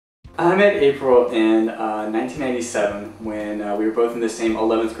I met April in 1997 when we were both in the same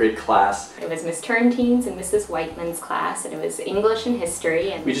 11th grade class. It was Miss Turrentine's and Mrs. Whiteman's class, and it was English and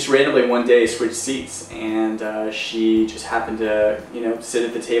history. And we just randomly one day switched seats, and she just happened to, sit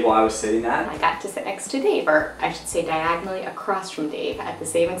at the table I was sitting at. I got to sit next to Dave, or I should say diagonally across from Dave, at the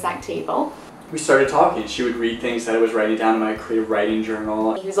same exact table. We started talking. She would read things that I was writing down in my creative writing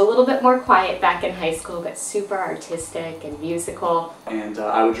journal. He was a little bit more quiet back in high school, but super artistic and musical. And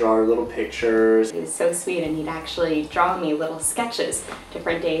I would draw her little pictures. He was so sweet, and he'd actually draw me little sketches,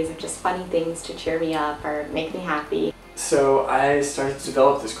 different days of just funny things to cheer me up or make me happy. So I started to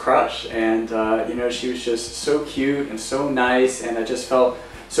develop this crush, and she was just so cute and so nice, and I just felt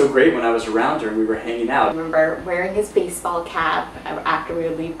so great when I was around her and we were hanging out. I remember wearing his baseball cap. After we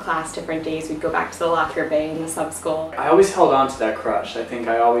would leave class different days, we'd go back to the locker bay in the sub-school. I always held on to that crush. I think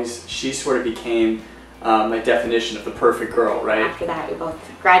she sort of became my definition of the perfect girl, right? After that, we both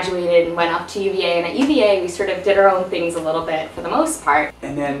graduated and went up to UVA, and at UVA we sort of did our own things a little bit for the most part.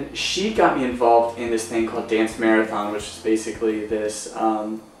 And then she got me involved in this thing called Dance Marathon, which is basically this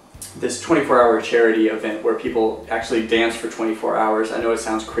 24-hour charity event where people actually dance for 24 hours. I know it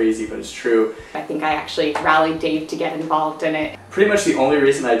sounds crazy, but it's true. I think I actually rallied Dave to get involved in it. Pretty much the only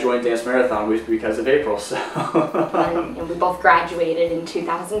reason I joined Dance Marathon was because of April. So. And we both graduated in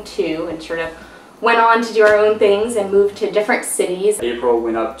 2002 and sort of went on to do our own things and moved to different cities. April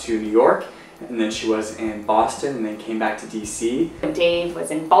went up to New York, and then she was in Boston, and then came back to DC. And Dave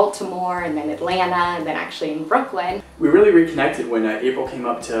was in Baltimore, and then Atlanta, and then actually in Brooklyn. We really reconnected when April came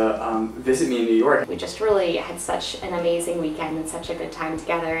up to visit me in New York. We just really had such an amazing weekend and such a good time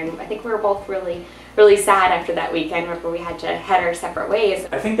together, and I think we were both really sad after that weekend where we had to head our separate ways.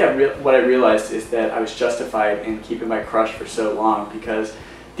 I think that what I realized is that I was justified in keeping my crush for so long, because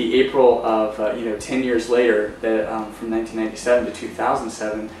the April of 10 years later, that from 1997 to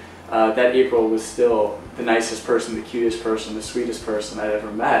 2007, that April was still the nicest person, the cutest person, the sweetest person I'd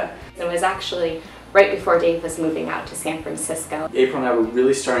ever met. It was actually right before Dave was moving out to San Francisco. April and I were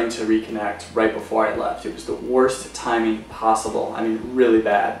really starting to reconnect right before I left. It was the worst timing possible. I mean, really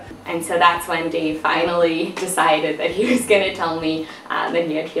bad. And so that's when Dave finally decided that he was going to tell me that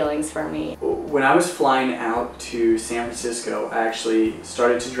he had feelings for me. When I was flying out to San Francisco, I actually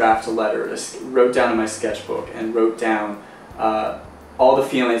started to draft a letter, wrote down in my sketchbook, and wrote down all the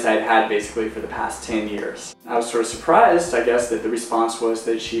feelings I'd had basically for the past 10 years. I was sort of surprised, I guess, that the response was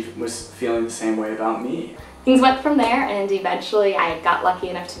that she was feeling the same way about me. Things went from there, and eventually I got lucky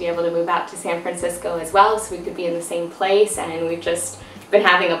enough to be able to move out to San Francisco as well, so we could be in the same place, and we've just been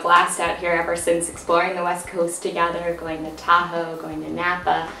having a blast out here ever since, exploring the West Coast together, going to Tahoe, going to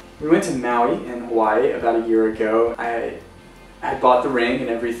Napa. We went to Maui in Hawaii about a year ago. I bought the ring and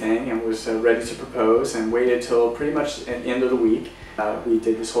everything and was ready to propose, and waited till pretty much the end of the week. We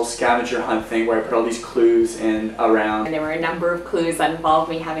did this whole scavenger hunt thing where I put all these clues in around. And there were a number of clues that involved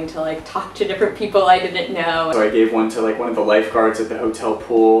me having to talk to different people I didn't know. So I gave one to one of the lifeguards at the hotel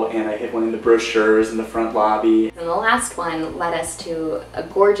pool, and I hid one in the brochures in the front lobby. And the last one led us to a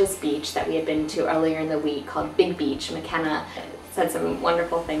gorgeous beach that we had been to earlier in the week called Big Beach, McKenna. Said some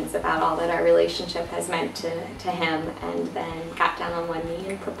wonderful things about all that our relationship has meant to him, and then got down on one knee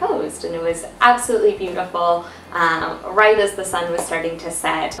and proposed, and it was absolutely beautiful, right as the sun was starting to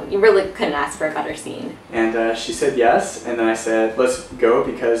set. You really couldn't ask for a better scene. And she said yes, and then I said, let's go,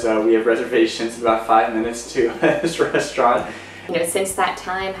 because we have reservations in about 5 minutes to this restaurant. Since that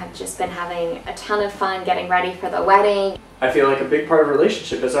time, I've just been having a ton of fun getting ready for the wedding. I feel like a big part of a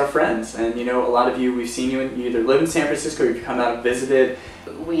relationship is our friends, and a lot of you, we've seen you either live in San Francisco or you've come out and visited.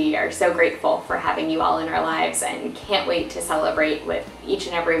 We are so grateful for having you all in our lives, and can't wait to celebrate with each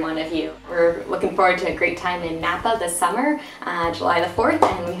and every one of you. We're looking forward to a great time in Napa this summer, July the 4th,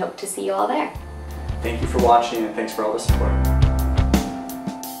 and we hope to see you all there. Thank you for watching, and thanks for all the support.